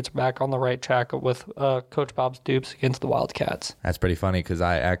game, gets back on the right track with Coach Bob Stoops against the Wildcats. That's pretty funny because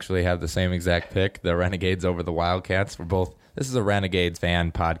I actually have the same exact pick, the Renegades over the Wildcats. This is a Renegades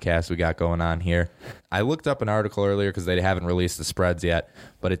fan podcast we got going on here. I looked up an article earlier because they haven't released the spreads yet,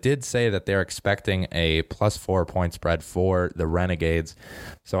 but it did say that they're expecting a +4 point spread for the Renegades.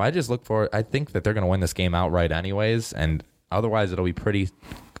 So I think that they're going to win this game outright anyways, and otherwise it'll be pretty.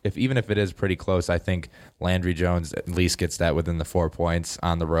 Even if it is pretty close, I think Landry Jones at least gets that within the 4 points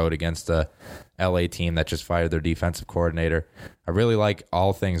on the road against a LA team that just fired their defensive coordinator. I really like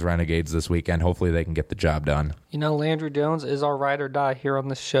all things Renegades this weekend. Hopefully they can get the job done. Landry Jones is our ride or die here on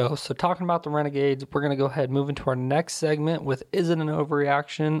this show. So talking about the Renegades, we're going to go ahead and move into our next segment with Is It an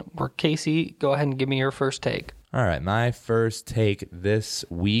Overreaction? Where Casey, go ahead and give me your first take. All right, my first take this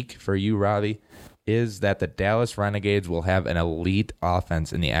week for you, Robbie, is that the Dallas Renegades will have an elite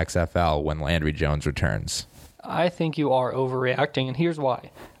offense in the XFL when Landry Jones returns. I think you are overreacting, and here's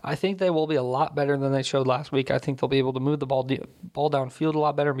why. I think they will be a lot better than they showed last week. I think they'll be able to move the ball downfield a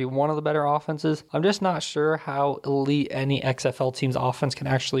lot better and be one of the better offenses. I'm just not sure how elite any XFL team's offense can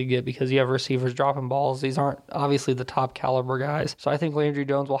actually get because you have receivers dropping balls. These aren't obviously the top caliber guys. So I think Landry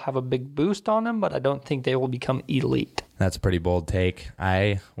Jones will have a big boost on them, but I don't think they will become elite. That's a pretty bold take.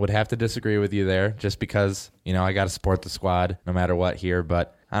 I would have to disagree with you there just because, I got to support the squad no matter what here.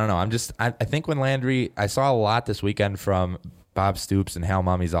 But I don't know. I think when Landry, I saw a lot this weekend from Bob Stoops and Hal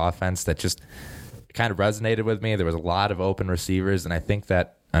Mummy's offense that just kind of resonated with me. There was a lot of open receivers, and I think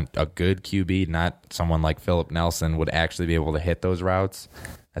that a good QB, not someone like Philip Nelson, would actually be able to hit those routes.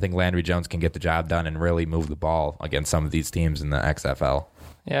 I think Landry Jones can get the job done and really move the ball against some of these teams in the XFL.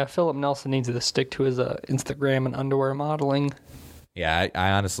 Yeah, Philip Nelson needs to stick to his Instagram and underwear modeling. Yeah,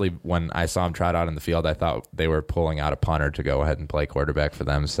 I honestly, when I saw him trot out in the field, I thought they were pulling out a punter to go ahead and play quarterback for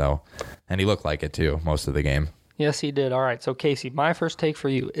them. And he looked like it too most of the game. Yes, he did. All right, so Casey, my first take for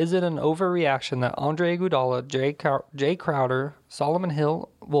you. Is it an overreaction that Andre Iguodala, Jay Crowder, Solomon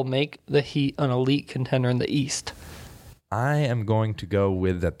Hill will make the Heat an elite contender in the East? I am going to go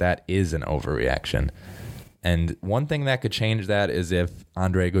with that is an overreaction. And one thing that could change that is if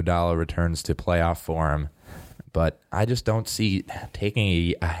Andre Iguodala returns to playoff form. But I just don't see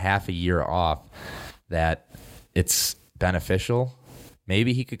taking a half a year off that it's beneficial.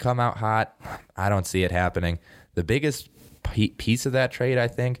 Maybe he could come out hot. I don't see it happening. The biggest piece of that trade, I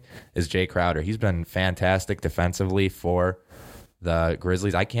think, is Jay Crowder. He's been fantastic defensively for the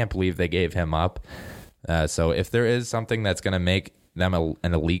Grizzlies. I can't believe they gave him up. So if there is something that's going to make them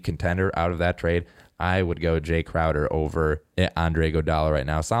an elite contender out of that trade, I would go Jay Crowder over Andre Iguodala right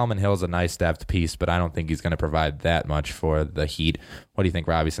now. Solomon Hill's a nice depth piece, but I don't think he's going to provide that much for the Heat. What do you think,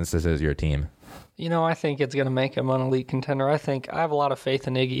 Robbie, since this is your team? I think it's going to make him an elite contender. I have a lot of faith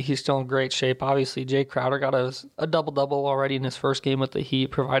in Iggy. He's still in great shape. Obviously, Jay Crowder got a double-double already in his first game with the Heat,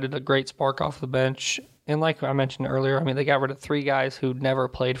 provided a great spark off the bench. And like I mentioned earlier, they got rid of 3 guys who never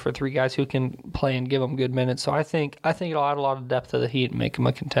played for 3 guys who can play and give them good minutes. So I think it'll add a lot of depth to the Heat and make them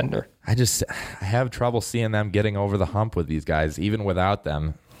a contender. I have trouble seeing them getting over the hump with these guys, even without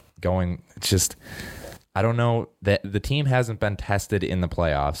them going. It's just, I don't know. The team hasn't been tested in the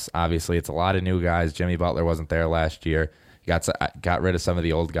playoffs. Obviously, it's a lot of new guys. Jimmy Butler wasn't there last year. Got rid of some of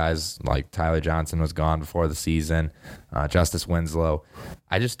the old guys, like Tyler Johnson was gone before the season, Justice Winslow.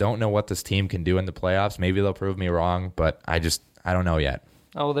 I just don't know what this team can do in the playoffs. Maybe they'll prove me wrong, but I don't know yet.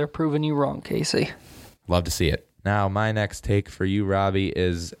 Oh, they're proving you wrong, Casey. Love to see it. Now, my next take for you, Robbie,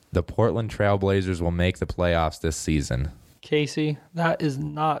 is the Portland Trailblazers will make the playoffs this season. Casey, that is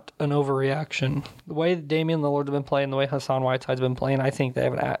not an overreaction. The way Damian Lillard's been playing, the way Hassan Whiteside's been playing, I think they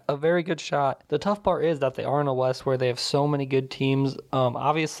have a very good shot. The tough part is that they are in the West where they have so many good teams.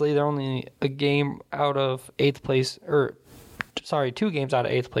 Obviously, they're only a game out of 8th place, 2 games out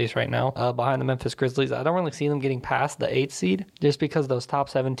of 8th place right now, behind the Memphis Grizzlies. I don't really see them getting past the 8th seed just because those top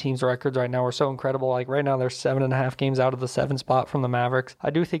 7 teams' records right now are so incredible. Like right now, they're 7.5 games out of the 7th spot from the Mavericks.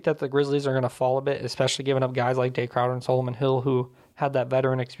 I do think that the Grizzlies are going to fall a bit, especially giving up guys like Jay Crowder and Solomon Hill who had that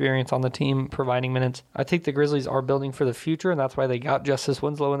veteran experience on the team providing minutes. I think the Grizzlies are building for the future, and that's why they got Justice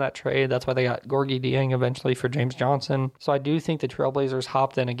Winslow in that trade. That's why they got Gorgui Dieng eventually for James Johnson. So I do think the Trailblazers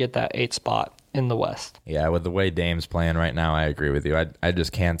hopped in and get that 8th spot in the West. Yeah, with the way Dame's playing right now, I agree with you. I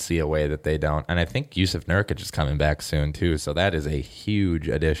just can't see a way that they don't. And I think Yusuf Nurkic is coming back soon, too. So that is a huge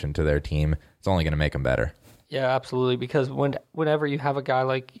addition to their team. It's only going to make them better. Yeah, absolutely. Because whenever you have a guy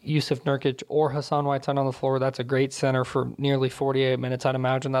like Yusuf Nurkic or Hassan Whiteside on the floor, that's a great center for nearly 48 minutes. I'd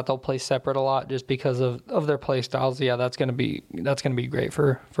imagine that they'll play separate a lot just because of their play styles. Yeah, that's gonna be great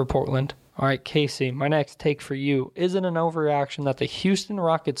for Portland. All right, Casey, my next take for you. Is it an overreaction that the Houston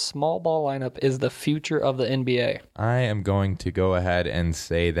Rockets small ball lineup is the future of the NBA? I am going to go ahead and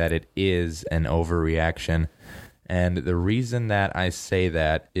say that it is an overreaction. And the reason that I say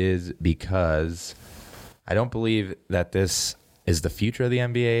that is because I don't believe that this is the future of the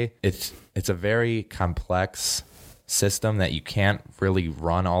NBA. It's a very complex system that you can't really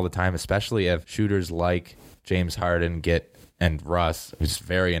run all the time, especially if shooters like James Harden and Russ, who's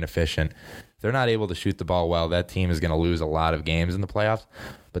very inefficient, they're not able to shoot the ball well, that team is going to lose a lot of games in the playoffs.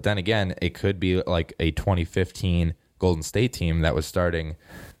 But then again, it could be like a 2015 Golden State team that was starting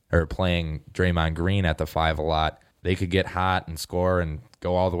or playing Draymond Green at the 5 a lot. They could get hot and score and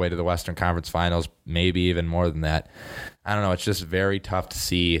go all the way to the Western Conference Finals, maybe even more than that. I don't know. It's just very tough to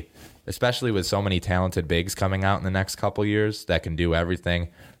see, especially with so many talented bigs coming out in the next couple years that can do everything,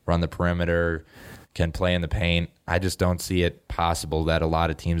 run the perimeter, can play in the paint. I just don't see it possible that a lot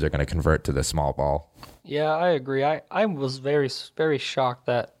of teams are going to convert to the small ball. Yeah, I agree. I was very, very shocked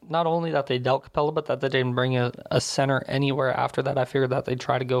that not only that they dealt Capella, but that they didn't bring a center anywhere after that. I figured that they'd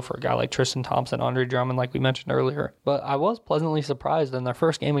try to go for a guy like Tristan Thompson, Andre Drummond, like we mentioned earlier. But I was pleasantly surprised in their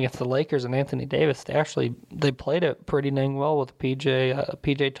first game against the Lakers and Anthony Davis. They played it pretty dang well with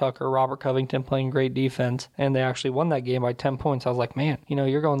PJ Tucker, Robert Covington playing great defense, and they actually won that game by 10 points. I was like, man,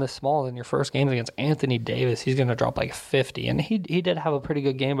 you're going this small in your first games against Anthony Davis. He's going to drop like 50. And he did have a pretty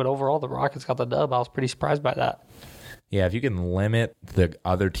good game, but overall the Rockets got the dub. I was pretty surprised by that. Yeah, if you can limit the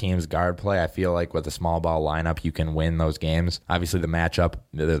other team's guard play, I feel like with a small ball lineup, you can win those games. Obviously, the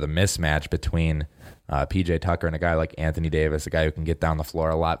mismatch between PJ Tucker and a guy like Anthony Davis, a guy who can get down the floor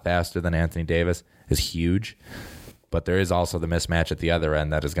a lot faster than Anthony Davis, is huge. But there is also the mismatch at the other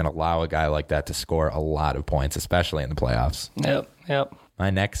end that is going to allow a guy like that to score a lot of points, especially in the playoffs. Yep. My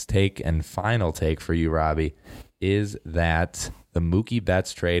next take and final take for you, Robbie, is that the Mookie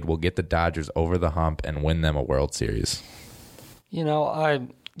Betts trade will get the Dodgers over the hump and win them a World Series. I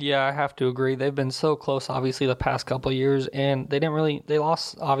have to agree. They've been so close, obviously, the past couple of years, and they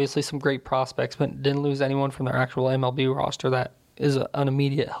lost, obviously, some great prospects, but didn't lose anyone from their actual MLB roster that is an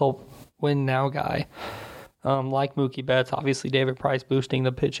immediate help win now guy. Like Mookie Betts, obviously David Price boosting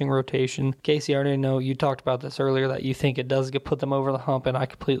the pitching rotation. Casey, I already know you talked about this earlier that you think it does put them over the hump, and I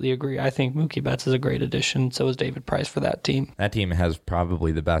completely agree. I think Mookie Betts is a great addition. So is David Price for that team. That team has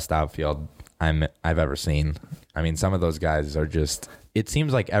probably the best outfield I've ever seen. I mean, some of those guys are just... It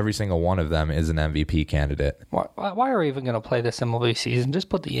seems like every single one of them is an MVP candidate. Why are we even going to play this MLB season? Just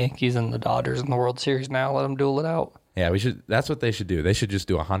put the Yankees and the Dodgers in the World Series now. Let them duel it out. Yeah, we should. That's what they should do. They should just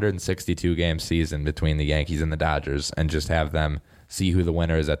do a 162-game season between the Yankees and the Dodgers and just have them see who the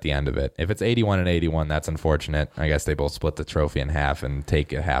winner is at the end of it. If it's 81-81, that's unfortunate. I guess they both split the trophy in half and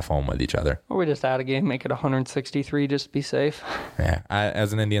take a half home with each other. Or we just add a game, make it 163 just to be safe. Yeah,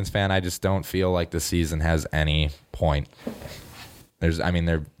 as an Indians fan, I just don't feel like the season has any point.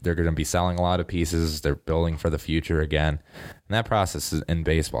 They're going to be selling a lot of pieces. They're building for the future again. And that process in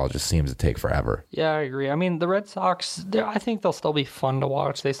baseball just seems to take forever. Yeah, I agree. I mean, the Red Sox, I think they'll still be fun to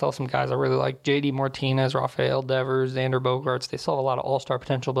watch. They still have some guys I really like. JD Martinez, Rafael Devers, Xander Bogaerts. They still have a lot of all-star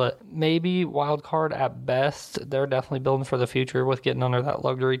potential, but maybe wild card at best. They're definitely building for the future with getting under that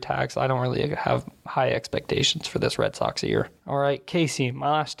luxury tax. I don't really have high expectations for this Red Sox year. All right, Casey,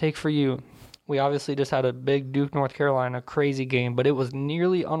 my last take for you. We obviously just had a big Duke, North Carolina crazy game, but it was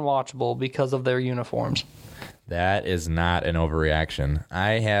nearly unwatchable because of their uniforms. That is not an overreaction.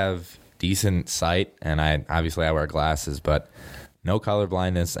 I have decent sight, and I wear glasses, but no color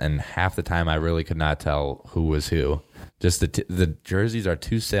blindness, and half the time I really could not tell who was who. Just the jerseys are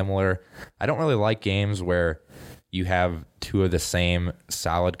too similar. I don't really like games where you have two of the same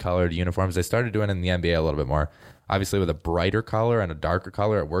solid colored uniforms. They started doing it in the NBA a little bit more. Obviously, with a brighter color and a darker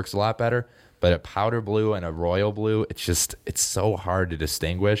color, it works a lot better. But a powder blue and a royal blue, it's so hard to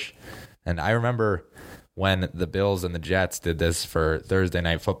distinguish. And I remember when the Bills and the Jets did this for Thursday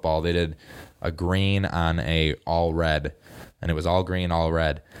Night Football, they did a green on a all red, and it was all green, all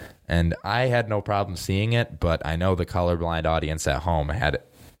red. And I had no problem seeing it, but I know the colorblind audience at home had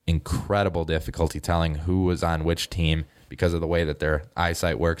incredible difficulty telling who was on which team because of the way that their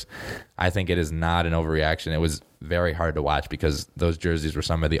eyesight works. I think it is not an overreaction. It was very hard to watch because those jerseys were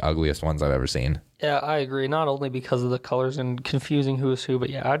some of the ugliest ones I've ever seen. Yeah, I agree. Not only because of the colors and confusing who is who, but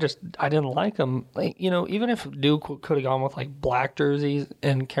yeah, I didn't like them. Like, even if Duke could have gone with like black jerseys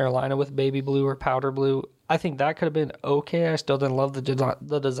and Carolina with baby blue or powder blue, I think that could have been okay. I still didn't love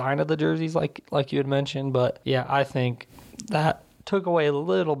the design of the jerseys like you had mentioned, but yeah, I think that took away a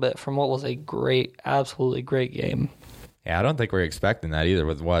little bit from what was a absolutely great game. Yeah, I don't think we're expecting that either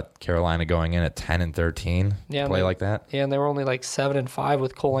with Carolina going in at 10-13 play like that. Yeah, and they were only like 7-5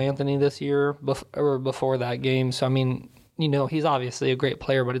 with Cole Anthony this year before that game. So, I mean, he's obviously a great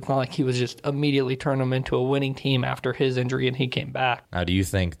player, but it's not like he was just immediately turned them into a winning team after his injury and he came back. Now, do you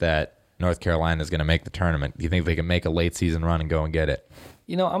think that North Carolina is going to make the tournament? Do you think they can make a late season run and go and get it?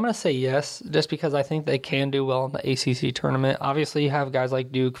 I'm going to say yes, just because I think they can do well in the ACC tournament. Obviously, you have guys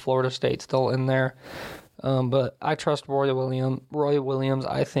like Duke, Florida State still in there. But I trust Roy Williams.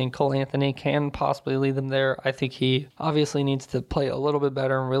 I think Cole Anthony can possibly lead them there. I think he obviously needs to play a little bit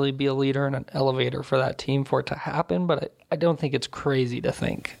better and really be a leader and an elevator for that team for it to happen. But I don't think it's crazy to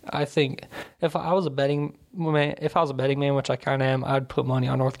think. I think if I was a betting man, which I kind of am, I'd put money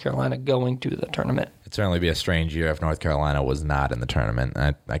on North Carolina going to the tournament. It'd certainly be a strange year if North Carolina was not in the tournament.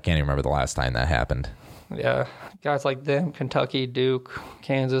 I can't even remember the last time that happened. Yeah, guys like them, Kentucky, Duke,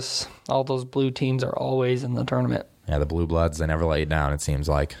 Kansas, all those blue teams are always in the tournament. Yeah, the Blue Bloods, they never let you down, it seems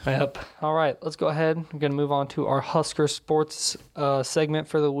like. Yep. All right, let's go ahead. I'm going to move on to our Husker sports segment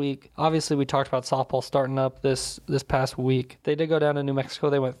for the week. Obviously, we talked about softball starting up this past week. They did go down to New Mexico.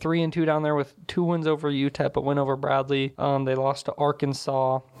 They went 3-2 down there with 2 wins over UTEP, a win over Bradley. They lost to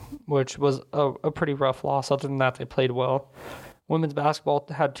Arkansas, which was a pretty rough loss. Other than that, they played well. Women's basketball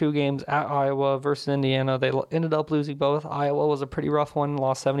had 2 games at Iowa versus Indiana. They ended up losing both. Iowa was a pretty rough one,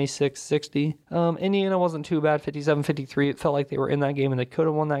 lost 76-60. Indiana wasn't too bad, 57-53. It felt like they were in that game and they could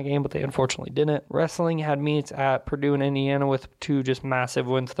have won that game, but they unfortunately didn't. Wrestling had meets at Purdue and Indiana with 2 just massive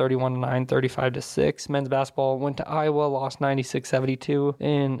wins, 31-9, 35-6. Men's basketball went to Iowa, lost 96-72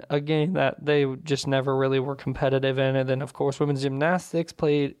 in a game that they just never really were competitive in. And then, of course, women's gymnastics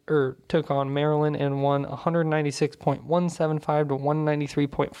took on Maryland and won 196.175 to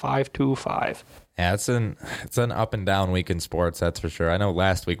 193.525. Yeah, it's an up and down week in sports, that's for sure. I know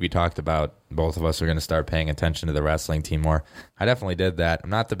last week we talked about both of us are going to start paying attention to the wrestling team more. I definitely did that. I'm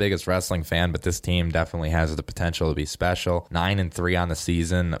not the biggest wrestling fan, but this team definitely has the potential to be special. 9-3 on the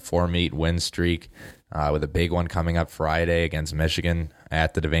season, 4-meet win streak. With a big one coming up Friday against Michigan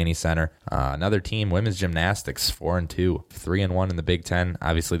at the Devaney Center. Another team, women's gymnastics, 4-2, 3-1 in the Big Ten.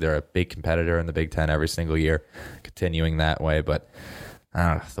 Obviously, they're a big competitor in the Big Ten every single year, continuing that way. But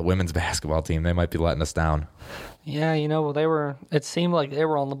the women's basketball team, they might be letting us down. Yeah, it seemed like they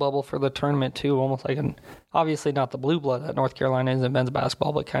were on the bubble for the tournament too, almost like obviously not the blue blood that North Carolina is in men's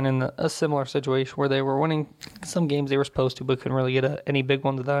basketball, but kind of in a similar situation where they were winning some games they were supposed to, but couldn't really get any big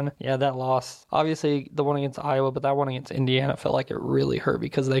ones done. Yeah, that loss, obviously the one against Iowa, but that one against Indiana felt like it really hurt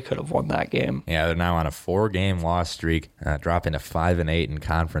because they could have won that game. Yeah, they're now on a 4-game loss streak, dropping to 5-8 in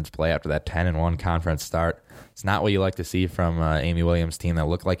conference play after that 10-1 conference start. It's not what you like to see from Amy Williams' team that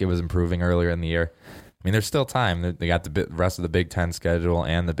looked like it was improving earlier in the year. I mean, there's still time. They got the rest of the Big Ten schedule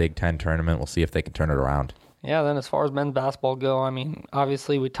and the Big Ten tournament. We'll see if they can turn it around. Yeah, then as far as men's basketball go, I mean,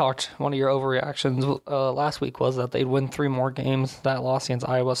 obviously we talked, one of your overreactions last week was that they'd win 3 more games. That loss against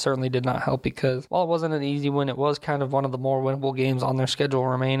Iowa certainly did not help because while it wasn't an easy win, it was kind of one of the more winnable games on their schedule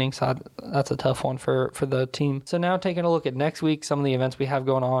remaining, so that's a tough one for the team. So now taking a look at next week, some of the events we have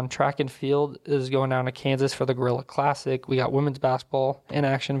going on. Track and field is going down to Kansas for the Gorilla Classic. We got women's basketball in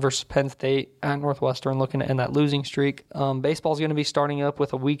action versus Penn State at Northwestern looking to end that losing streak. Baseball is going to be starting up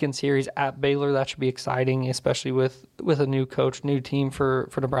with a weekend series at Baylor. That should be exciting, especially with a new coach, new team for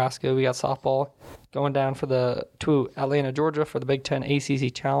Nebraska. We got softball going down to Atlanta, Georgia for the Big Ten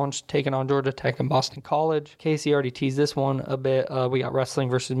ACC Challenge, taking on Georgia Tech and Boston College. Casey already teased this one a bit. We got wrestling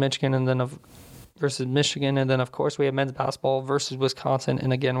versus Michigan, and then of course we have men's basketball versus Wisconsin,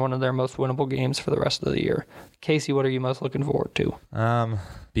 and again one of their most winnable games for the rest of the year. Casey, what are you most looking forward to?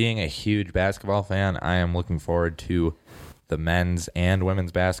 Being a huge basketball fan, I am looking forward to the men's and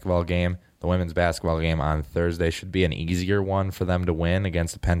women's basketball game. The women's basketball game on Thursday should be an easier one for them to win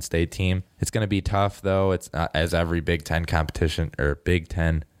against the Penn State team. It's going to be tough, though. It's as every Big Ten competition or Big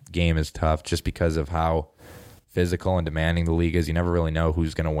Ten game is tough just because of how physical and demanding the league is. You never really know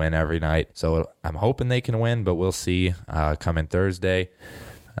who's going to win every night. So I'm hoping they can win, but we'll see coming Thursday.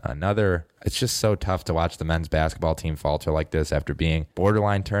 It's just so tough to watch the men's basketball team falter like this after being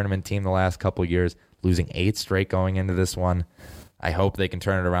borderline tournament team the last couple of years, losing 8 straight going into this one. I hope they can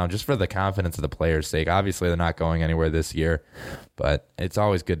turn it around just for the confidence of the players' sake. Obviously, they're not going anywhere this year, but it's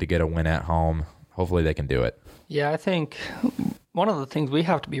always good to get a win at home. Hopefully, they can do it. Yeah, I think one of the things we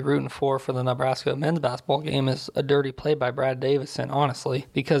have to be rooting for the Nebraska men's basketball game is a dirty play by Brad Davison, honestly,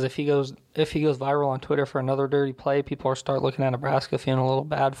 because if he goes viral on Twitter for another dirty play, people will start looking at Nebraska feeling a little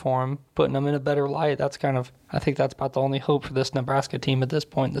bad for him, putting them in a better light. I think that's about the only hope for this Nebraska team at this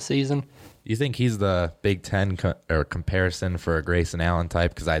point in the season. You think he's the Big Ten comparison for a Grayson Allen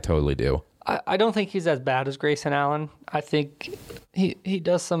type? Because I totally do. I don't think he's as bad as Grayson Allen. I think he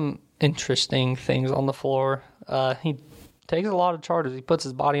does some interesting things on the floor. He takes a lot of charges. He puts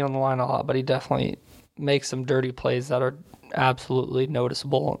his body on the line a lot, but he definitely makes some dirty plays that are absolutely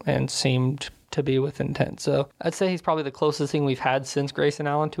noticeable and seemed to be with intent. So I'd say he's probably the closest thing we've had since Grayson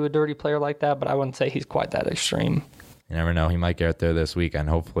Allen to a dirty player like that, but I wouldn't say he's quite that extreme. You never know. He might get there this weekend.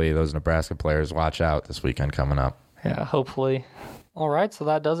 Hopefully those Nebraska players watch out this weekend coming up. Yeah, hopefully. All right, so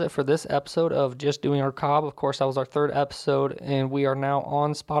that does it for this episode of Just Doing Our Cobb. Of course, that was our third episode, and we are now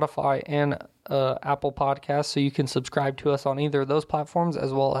on Spotify and Apple Podcasts, so you can subscribe to us on either of those platforms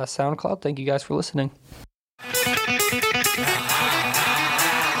as well as SoundCloud. Thank you guys for listening.